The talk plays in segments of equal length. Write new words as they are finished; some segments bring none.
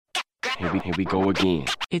Here we go again.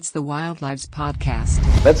 It's the Wild Lives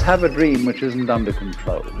Podcast. Let's have a dream which isn't under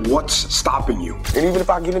control. What's stopping you? And even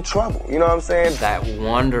if I get in trouble, you know what I'm saying? That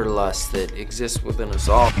wanderlust that exists within us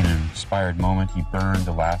all. In an inspired moment, he burned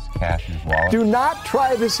the last cash in his wallet. Do not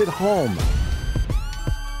try this at home.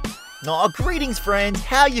 Oh, greetings, friends.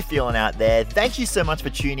 How you feeling out there? Thank you so much for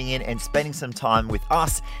tuning in and spending some time with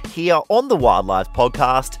us here on the Wild Lives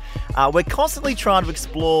Podcast. We're constantly trying to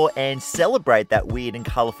explore and celebrate that weird and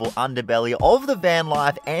colourful underbelly of the van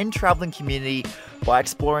life and travelling community by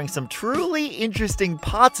exploring some truly interesting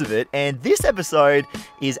parts of it, and this episode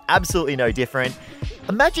is absolutely no different.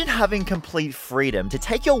 Imagine having complete freedom to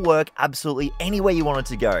take your work absolutely anywhere you wanted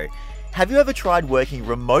to go. Have you ever tried working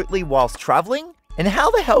remotely whilst travelling? And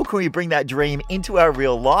how the hell can we bring that dream into our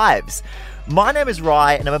real lives? My name is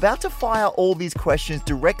Rye, and I'm about to fire all these questions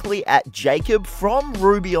directly at Jacob from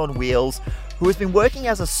Ruby on Wheels, who has been working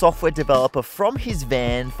as a software developer from his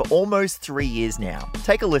van for almost 3 years now.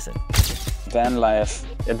 Take a listen. Van life,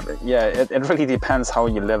 it really depends how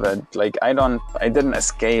you live it. Like, I didn't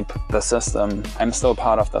escape the system. I'm still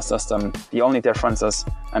part of the system. The only difference is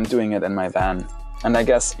I'm doing it in my van. And I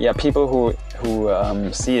guess, people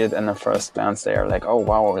who see it in the first glance, they are like, oh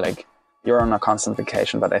wow, like you're on a constant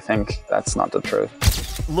vacation. But I think that's not the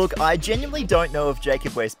truth. Look, I genuinely don't know if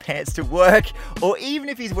Jacob wears pants to work or even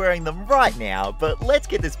if he's wearing them right now, but let's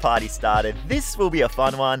get this party started. This will be a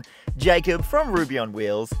fun one. Jacob from Ruby on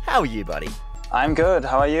Wheels, how are you, buddy? I'm good.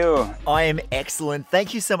 How are you? I am excellent.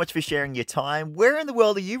 Thank you so much for sharing your time. Where in the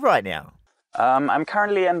world are you right now? I'm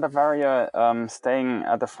currently in Bavaria, staying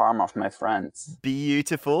at the farm of my friends.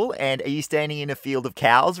 Beautiful. And are you standing in a field of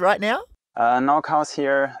cows right now? No cows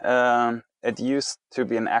here. It used to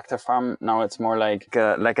be an active farm. Now it's more like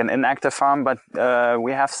an inactive farm, but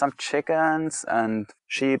we have some chickens and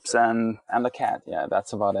sheep and a cat. Yeah,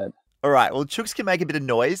 that's about it. All right, well, chooks can make a bit of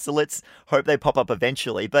noise, so let's hope they pop up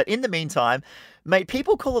eventually. But in the meantime, mate,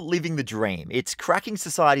 people call it living the dream. It's cracking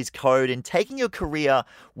society's code and taking your career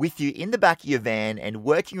with you in the back of your van and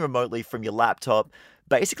working remotely from your laptop,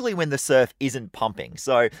 basically when the surf isn't pumping.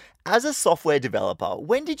 So as a software developer,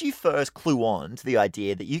 when did you first clue on to the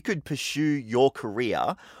idea that you could pursue your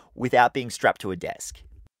career without being strapped to a desk?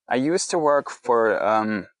 I used to work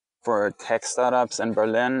for tech startups in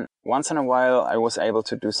Berlin. Once in a while, I was able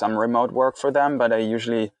to do some remote work for them, but I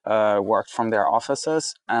usually worked from their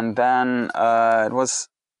offices. And then it was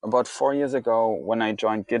about 4 years ago when I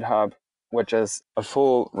joined GitHub, which is a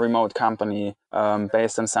full remote company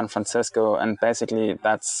based in San Francisco. And basically,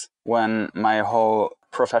 that's when my whole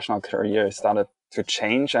professional career started to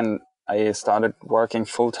change, and I started working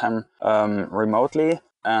full-time remotely.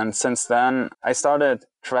 And since then, I started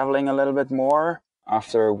traveling a little bit more.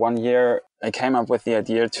 After 1 year, I came up with the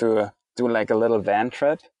idea to do like a little van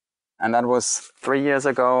trip. And that was 3 years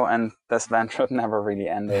ago, and this van trip never really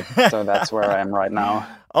ended. So that's where I am right now.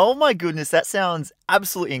 Oh my goodness, that sounds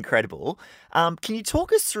absolutely incredible. Can you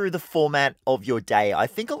talk us through the format of your day? I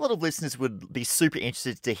think a lot of listeners would be super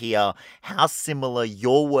interested to hear how similar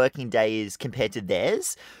your working day is compared to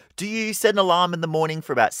theirs. Do you set an alarm in the morning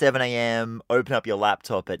for about 7 a.m., open up your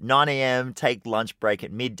laptop at 9 a.m., take lunch break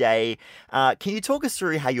at midday? Can you talk us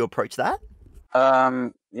through how you approach that?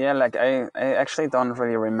 I actually don't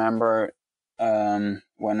really remember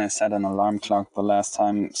when I set an alarm clock the last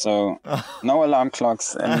time. So no alarm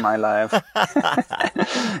clocks in my life.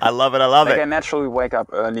 I love it. I love it. I naturally wake up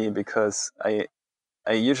early because I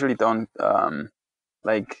usually don't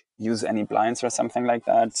use any blinds or something like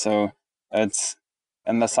that. So it's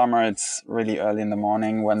in the summer, it's really early in the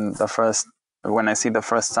morning when I see the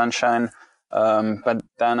first sunshine. But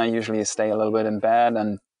then I usually stay a little bit in bed,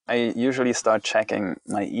 and I usually start checking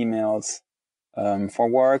my emails for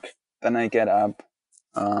work. Then I get up,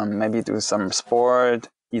 maybe do some sport,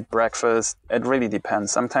 eat breakfast. It really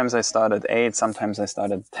depends. Sometimes I start at 8, sometimes I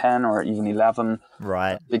start at 10 or even 11.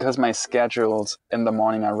 Right. Because my schedules in the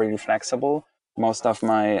morning are really flexible. Most of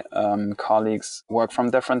my colleagues work from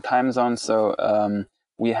different time zones, so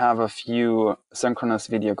we have a few synchronous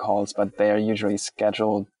video calls, but they are usually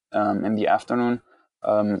scheduled in the afternoon.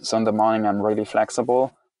 So in the morning, I'm really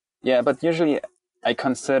flexible. Yeah, but usually I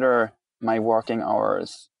consider my working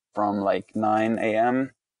hours from like 9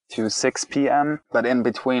 a.m. to 6 p.m. But in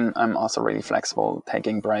between, I'm also really flexible,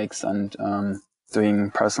 taking breaks and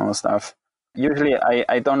doing personal stuff. Usually,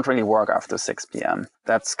 I don't really work after 6 p.m.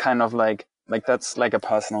 That's kind of that's like a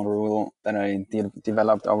personal rule that I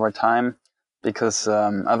developed over time, because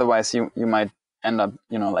otherwise you might end up,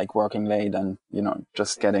 working late and,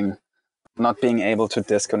 just not being able to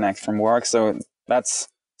disconnect from work. So that's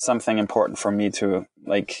something important for me to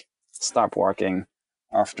stop working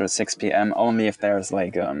after 6 p.m. only if there's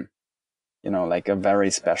like a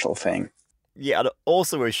very special thing. Yeah, I'd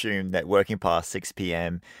also assume that working past 6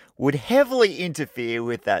 p.m. would heavily interfere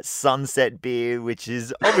with that sunset beer, which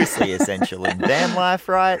is obviously essential in van life,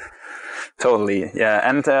 right? Totally, yeah.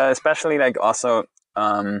 And especially like also,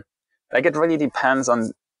 like it really depends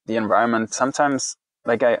on the environment. Sometimes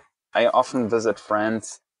like I often visit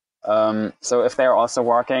friends. So if they're also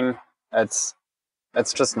working, it's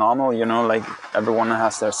just normal, like everyone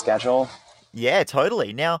has their schedule. Yeah,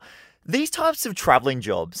 totally. Now, these types of traveling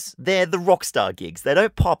jobs, they're the rock star gigs. They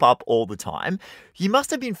don't pop up all the time. You must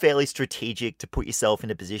have been fairly strategic to put yourself in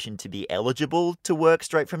a position to be eligible to work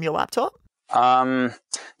straight from your laptop.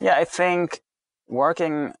 Yeah, I think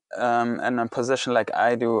working in a position like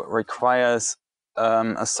I do requires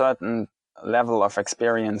a certain level of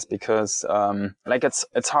experience because like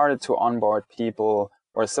it's harder to onboard people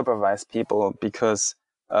or supervise people because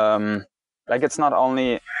like it's not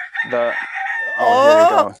only the here we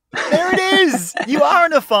go. There it is. You are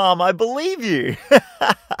on a farm. I believe you.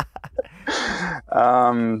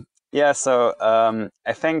 Yeah, so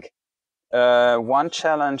I think one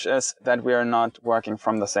challenge is that we are not working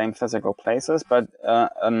from the same physical places, but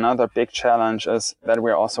another big challenge is that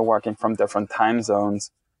we're also working from different time zones.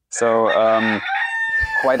 So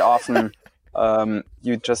quite often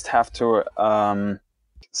you just have to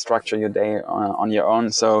structure your day on your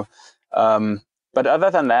own. So but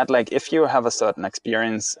other than that, like if you have a certain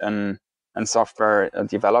experience in software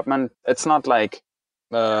development, it's not like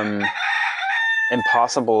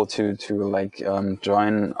impossible to like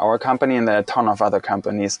join our company, and there are a ton of other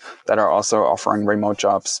companies that are also offering remote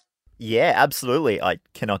jobs. Yeah, absolutely. I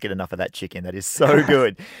cannot get enough of that chicken. That is so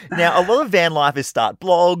good. Now, a lot of van lifers start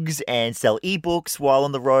blogs and sell ebooks while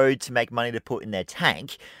on the road to make money to put in their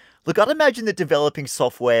tank. Look, I'd imagine that developing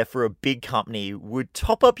software for a big company would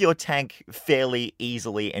top up your tank fairly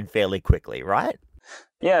easily and fairly quickly, right?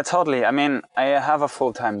 Yeah, totally. I mean, I have a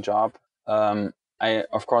full-time job.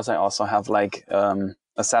 Of course, I also have like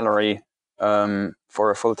a salary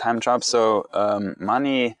for a full-time job. So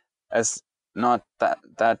money is not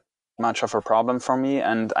that much of a problem for me.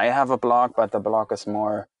 And I have a blog, but the blog is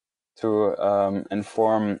more to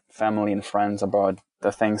inform family and friends about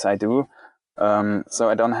the things I do. So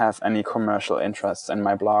I don't have any commercial interests in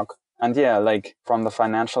my blog. And yeah, like from the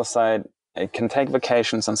financial side, I can take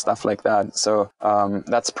vacations and stuff like that. So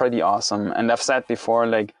that's pretty awesome. And I've said before,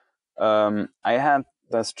 like I had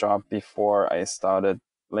this job before I started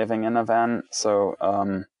living in a van. So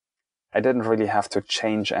I didn't really have to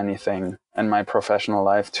change anything in my professional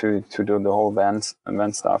life to do the whole van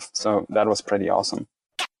stuff. So that was pretty awesome.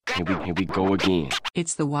 Here we go again.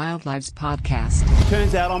 It's the Wild Lives Podcast.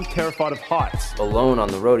 Turns out I'm terrified of heights. Alone on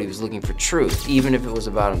the road, he was looking for truth, even if it was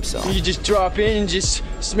about himself. You just drop in and just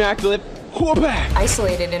smack the lip.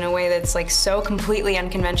 Isolated in a way that's like so completely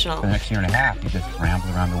unconventional. For the next year and a half, he just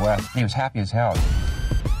rambled around the West. He was happy as hell.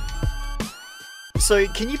 So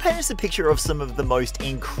can you paint us a picture of some of the most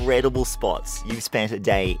incredible spots you've spent a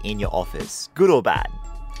day in your office, good or bad?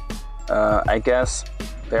 I guess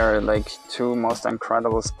there are like two most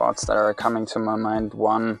incredible spots that are coming to my mind.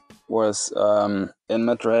 One was in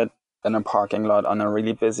Madrid in a parking lot on a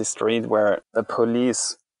really busy street where the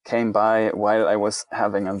police came by while I was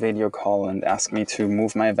having a video call and asked me to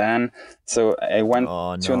move my van. So I went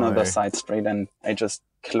to another side street and I just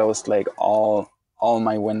closed like all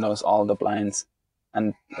my windows, all the blinds.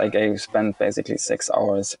 And like I spent basically 6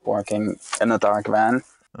 hours working in a dark van.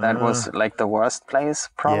 That was like the worst place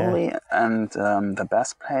probably. Yeah. And the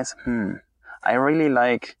best place, I really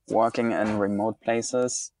like working in remote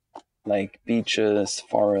places like beaches,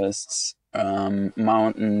 forests,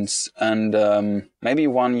 mountains, and maybe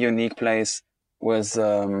one unique place was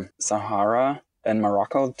Sahara in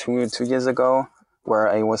Morocco two years ago, where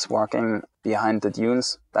I was walking behind the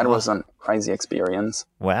dunes. That was a crazy experience.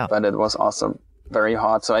 Wow. But it was also very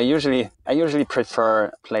hot. So I usually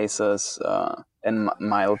prefer places in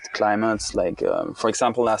mild climates. Like for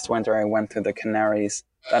example, last winter I went to the Canaries.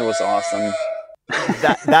 That was awesome.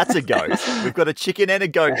 That's a goat. We've got a chicken and a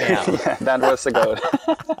goat now. Yeah, that was a goat.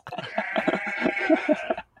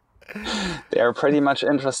 They're pretty much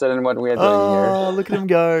interested in what we're doing here. Oh, look at them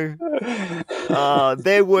go.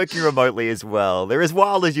 They're working remotely as well. They're as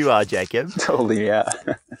wild as you are, Jacob. Totally, yeah.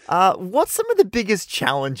 What's some of the biggest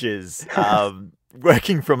challenges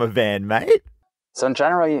working from a van, mate? So in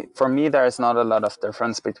general, for me, there's not a lot of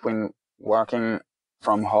difference between working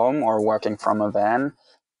from home or working from a van.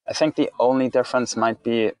 I think the only difference might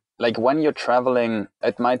be, like when you're traveling,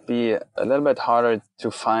 it might be a little bit harder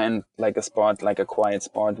to find like a spot, like a quiet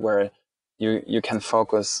spot where you can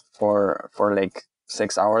focus for like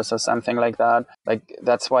 6 hours or something like that. Like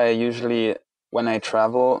that's why I usually, when I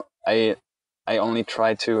travel, I I only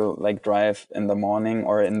try to like drive in the morning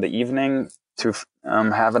or in the evening to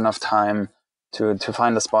have enough time to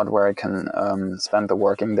find a spot where I can spend the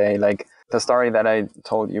working day. Like the story that I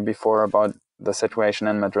told you before about the situation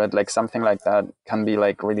in Madrid, like something like that can be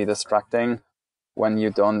like really distracting when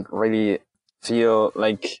you don't really feel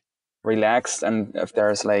like relaxed, and if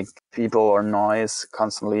there's like people or noise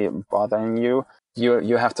constantly bothering you,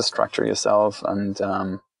 you have to structure yourself, and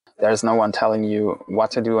there's no one telling you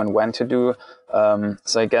what to do and when to do.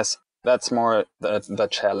 So I guess that's more the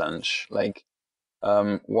challenge, like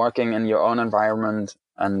working in your own environment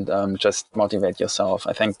and just motivate yourself.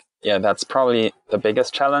 I think, yeah, that's probably the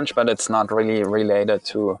biggest challenge, but it's not really related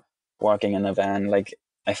to working in a van. Like,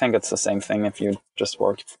 I think it's the same thing if you just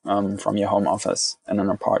work from your home office in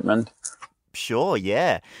an apartment. Sure,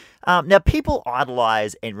 yeah. Now, people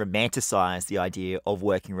idolize and romanticize the idea of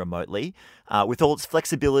working remotely with all its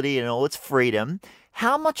flexibility and all its freedom.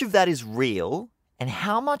 How much of that is real, and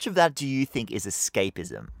how much of that do you think is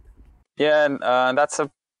escapism? Yeah, that's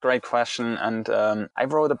a great question. And I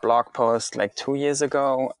wrote a blog post like 2 years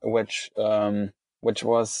ago, which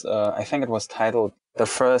was, I think it was titled The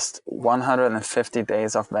First 150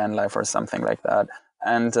 Days of Van Life or something like that.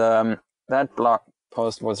 And that blog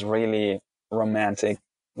post was really romantically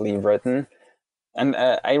written. And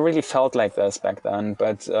I really felt like this back then.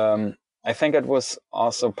 But I think it was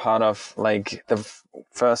also part of like the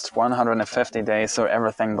first 150 days. So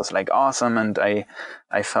everything was like awesome. And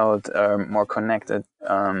I felt more connected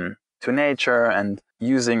to nature and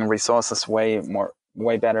using resources way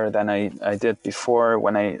better than I did before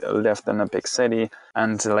when I lived in a big city,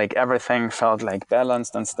 and like everything felt like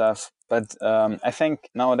balanced and stuff. But I think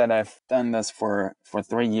now that I've done this for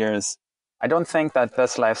 3 years, I don't think that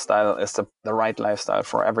this lifestyle is the right lifestyle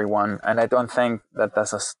for everyone, and I don't think that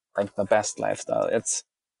this is like the best lifestyle.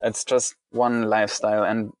 It's just one lifestyle,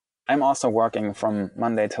 and I'm also working from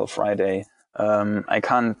Monday till Friday. I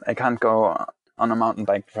can't go on a mountain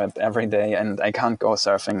bike trip every day, and I can't go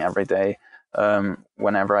surfing every day.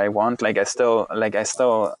 Whenever I want, I still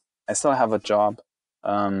have a job,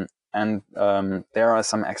 and there are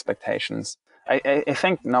some expectations. I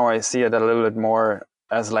think now I see it a little bit more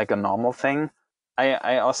as like a normal thing.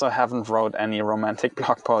 I also haven't wrote any romantic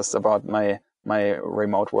blog posts about my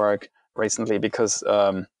remote work recently because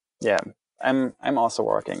I'm also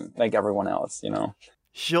working like everyone else, you know.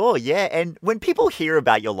 Sure, yeah. And when people hear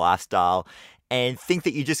about your lifestyle and think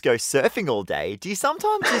that you just go surfing all day, do you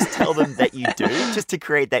sometimes just tell them that you do, just to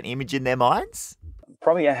create that image in their minds?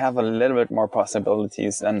 Probably I have a little bit more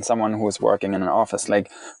possibilities than someone who's working in an office.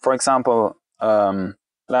 Like, for example,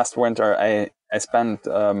 last winter I spent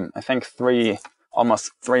I think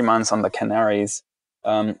almost 3 months on the Canaries,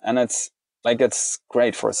 and it's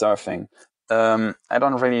great for surfing. I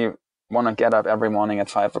don't really want to get up every morning at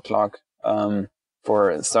 5 o'clock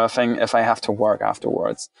for surfing if I have to work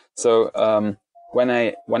afterwards. So when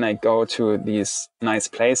I go to these nice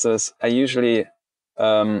places, I usually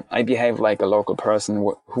I behave like a local person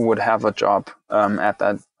who would have a job at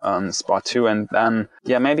that spot too. And then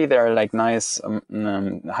maybe there are like nice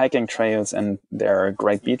hiking trails and there are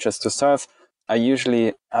great beaches to surf. I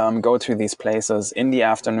usually go to these places in the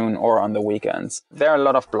afternoon or on the weekends. There are a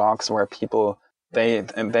lot of blogs where people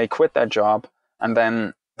they quit their job and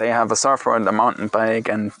then they have a surfboard, a mountain bike,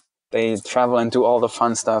 and they travel and do all the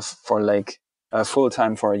fun stuff for like full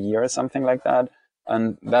time for a year or something like that.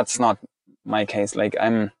 And that's not my case. Like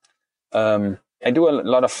I do a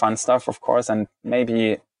lot of fun stuff, of course, and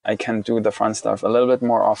maybe I can do the fun stuff a little bit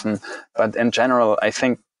more often. But in general, I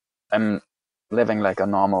think I'm living like a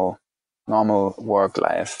normal work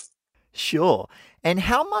life. Sure. And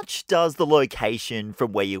how much does the location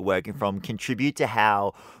from where you're working from contribute to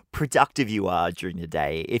how productive you are during the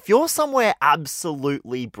day? If you're somewhere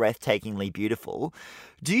absolutely breathtakingly beautiful,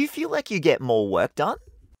 do you feel like you get more work done?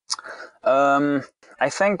 I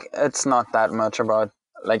think it's not that much about,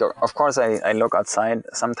 like, of course I look outside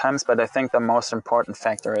sometimes, but I think the most important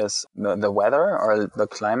factor is the weather or the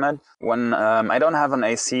climate. When I don't have an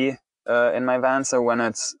AC in my van, so when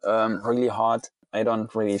it's really hot, I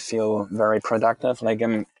don't really feel very productive. Like,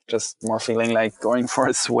 I'm just more feeling like going for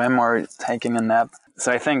a swim or taking a nap.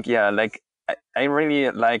 So I think, I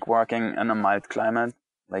really like working in a mild climate,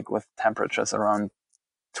 like with temperatures around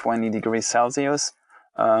 20 degrees Celsius.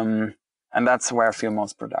 And that's where I feel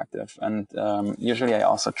most productive. And usually I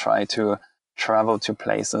also try to travel to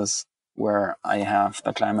places where I have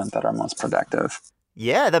the climate that are most productive.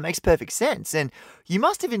 Yeah, that makes perfect sense. And you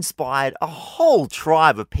must have inspired a whole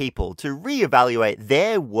tribe of people to reevaluate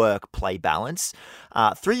their work-play balance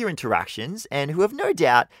through your interactions and who have no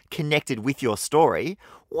doubt connected with your story.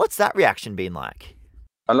 What's that reaction been like?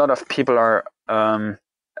 A lot of people are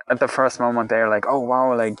at the first moment they're like, oh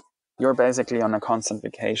wow, like you're basically on a constant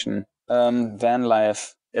vacation. Van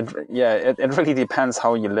life, it really depends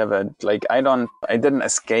how you live it. Like I didn't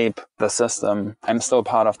escape the system. I'm still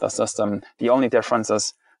part of the system. The only difference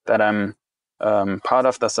is that I'm part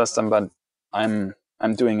of the system, but I'm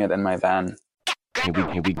doing it in my van.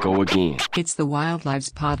 Here we go again. It's the Wild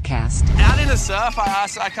Lives Podcast. Out in the surf, I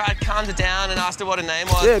calmed her down and asked her what her name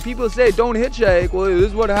was. Yeah, people say don't hitchhike. Well, this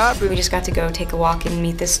is what happened. We just got to go take a walk and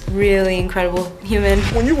meet this really incredible human.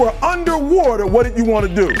 When you were underwater, what did you want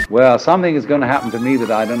to do? Well, something is going to happen to me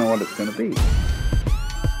that I don't know what it's going to be.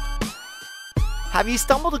 Have you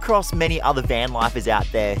stumbled across many other van lifers out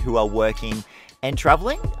there who are working and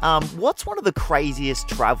traveling? What's one of the craziest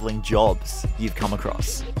traveling jobs you've come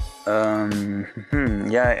across?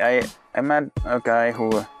 Yeah, I met a guy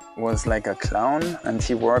who was like a clown, and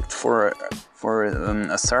he worked for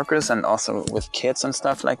a circus and also with kids and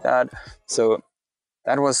stuff like that. So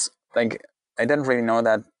that was like, I didn't really know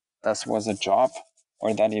that this was a job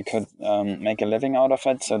or that you could make a living out of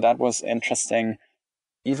it. So that was interesting.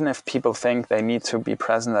 Even if people think they need to be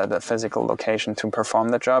present at a physical location to perform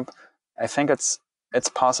the job, I think it's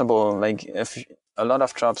possible. Like if a lot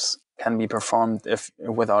of jobs can be performed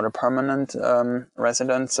without a permanent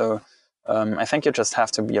resident. So I think you just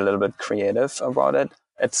have to be a little bit creative about it.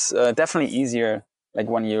 It's definitely easier, like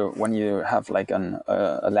when you have like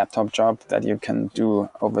a laptop job that you can do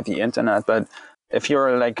over the internet. But if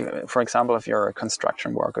you're like, for example, if you're a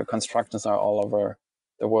construction worker, constructions are all over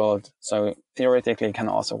the world. So theoretically, it can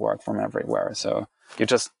also work from everywhere. So you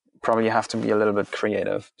just probably have to be a little bit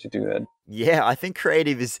creative to do it. Yeah, I think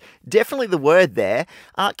creative is definitely the word there.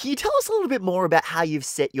 Can you tell us a little bit more about how you've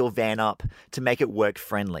set your van up to make it work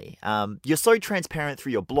friendly? You're so transparent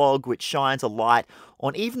through your blog, which shines a light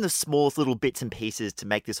on even the smallest little bits and pieces to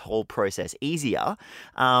make this whole process easier.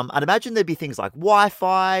 I'd imagine there'd be things like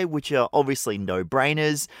Wi-Fi, which are obviously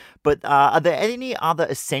no-brainers, but are there any other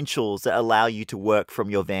essentials that allow you to work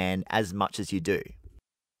from your van as much as you do?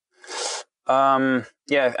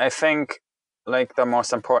 Yeah, I think like the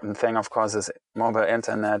most important thing, of course, is mobile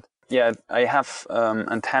internet. Yeah, I have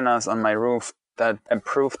antennas on my roof that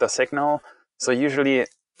improve the signal. So usually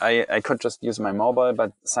I could just use my mobile,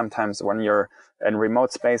 but sometimes when you're in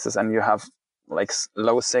remote spaces and you have like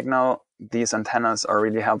low signal, these antennas are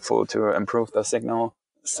really helpful to improve the signal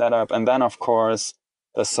setup. And then, of course,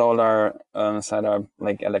 the solar setup,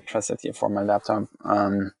 like electricity for my laptop,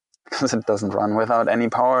 because it doesn't run without any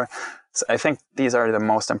power. So I think these are the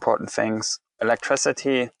most important things: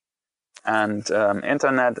 electricity and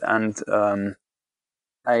internet. And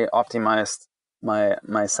I optimized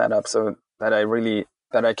my setup so that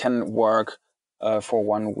I can work for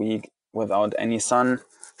 1 week without any sun.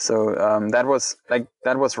 So that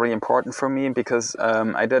was really important for me, because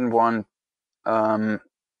I didn't want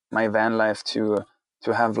my van life to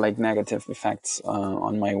have like negative effects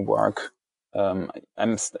on my work.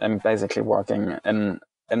 I'm basically working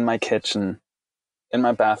in my kitchen, in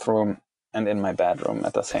my bathroom, and in my bedroom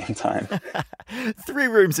at the same time. 3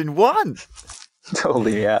 rooms in one.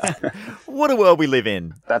 Totally, yeah. What a world we live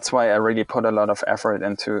in. That's why I really put a lot of effort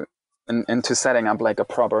into setting up like a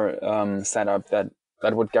proper setup that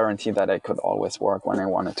would guarantee that I could always work when I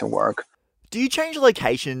wanted to work. Do you change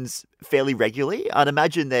locations fairly regularly? I'd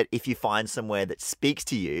imagine that if you find somewhere that speaks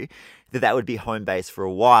to you, that would be home base for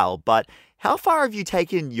a while. But how far have you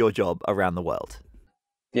taken your job around the world?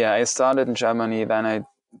 Yeah, I started in Germany, then I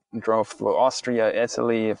drove through Austria,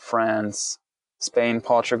 Italy, France, Spain,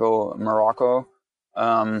 Portugal, Morocco.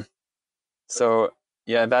 So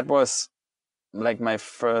yeah, that was like my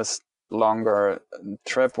first longer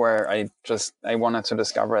trip where I wanted to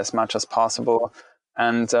discover as much as possible.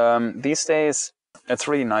 And these days, it's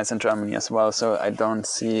really nice in Germany as well. So I don't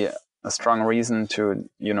see a strong reason to,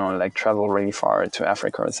 like travel really far to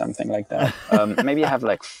Africa or something like that. Maybe I have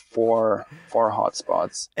like four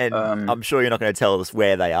hotspots. And I'm sure you're not going to tell us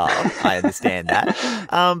where they are. I understand that.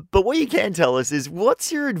 But what you can tell us is,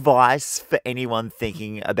 what's your advice for anyone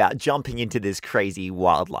thinking about jumping into this crazy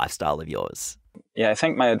wild lifestyle of yours? Yeah, I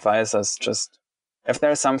think my advice is just, if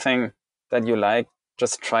there's something that you like,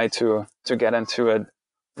 just try to get into it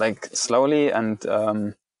like slowly and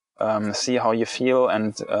see how you feel,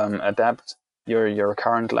 and adapt your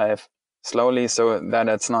current life slowly, so that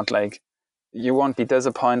it's not like you won't be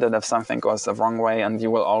disappointed if something goes the wrong way, and you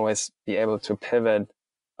will always be able to pivot.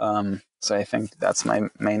 So I think that's my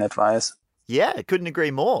main advice. Yeah, couldn't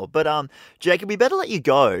agree more. But Jacob, we better let you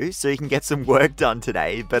go so you can get some work done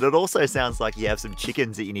today. But it also sounds like you have some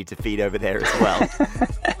chickens that you need to feed over there as well.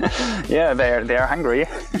 Yeah, they're hungry.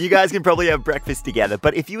 You guys can probably have breakfast together.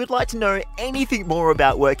 But if you would like to know anything more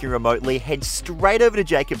about working remotely, head straight over to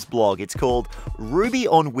Jacob's blog. It's called Ruby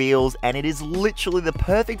on Wheels, and it is literally the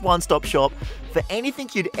perfect one-stop shop for anything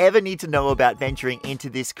you'd ever need to know about venturing into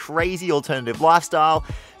this crazy alternative lifestyle.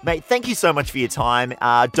 Mate, thank you so much for your time.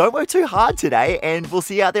 Don't work too hard today, and we'll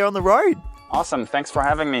see you out there on the road. Awesome. Thanks for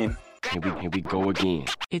having me. Here we go again.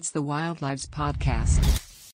 It's the Wild Lives Podcast.